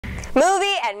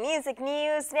Movie and music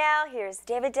news now. Here's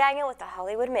David Daniel with the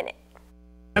Hollywood Minute.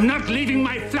 I'm not leaving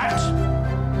my flat.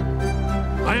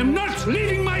 I am not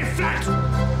leaving my flat.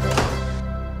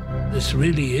 This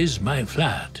really is my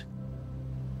flat,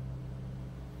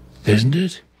 isn't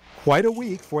it? Quite a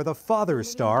week for the father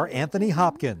star Anthony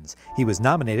Hopkins. He was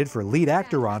nominated for lead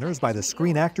actor honors by the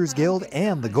Screen Actors Guild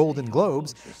and the Golden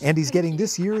Globes, and he's getting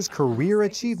this year's Career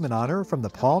Achievement honor from the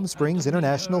Palm Springs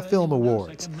International Film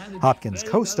Awards. Hopkins'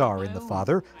 co-star in The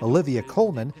Father, Olivia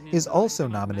Colman, is also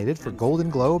nominated for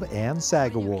Golden Globe and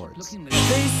SAG Awards.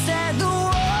 They said the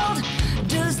world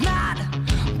does not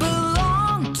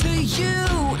belong to you.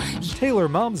 Taylor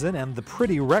Momsen and The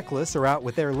Pretty Reckless are out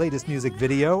with their latest music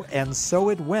video, And So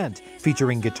It Went,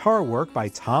 featuring guitar work by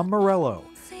Tom Morello.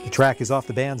 The track is off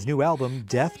the band's new album,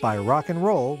 Death by Rock and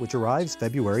Roll, which arrives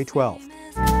February 12th.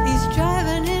 He's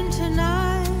driving in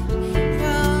tonight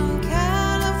from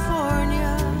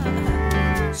California.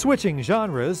 Switching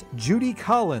genres, Judy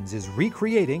Collins is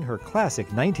recreating her classic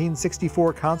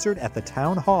 1964 concert at the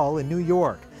Town Hall in New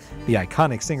York. The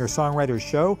iconic singer-songwriter's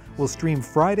show will stream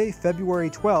Friday, February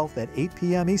 12th at 8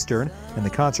 p.m. Eastern, and the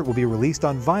concert will be released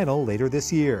on vinyl later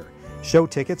this year. Show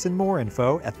tickets and more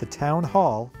info at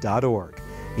thetownhall.org.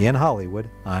 In Hollywood,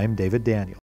 I'm David Daniel.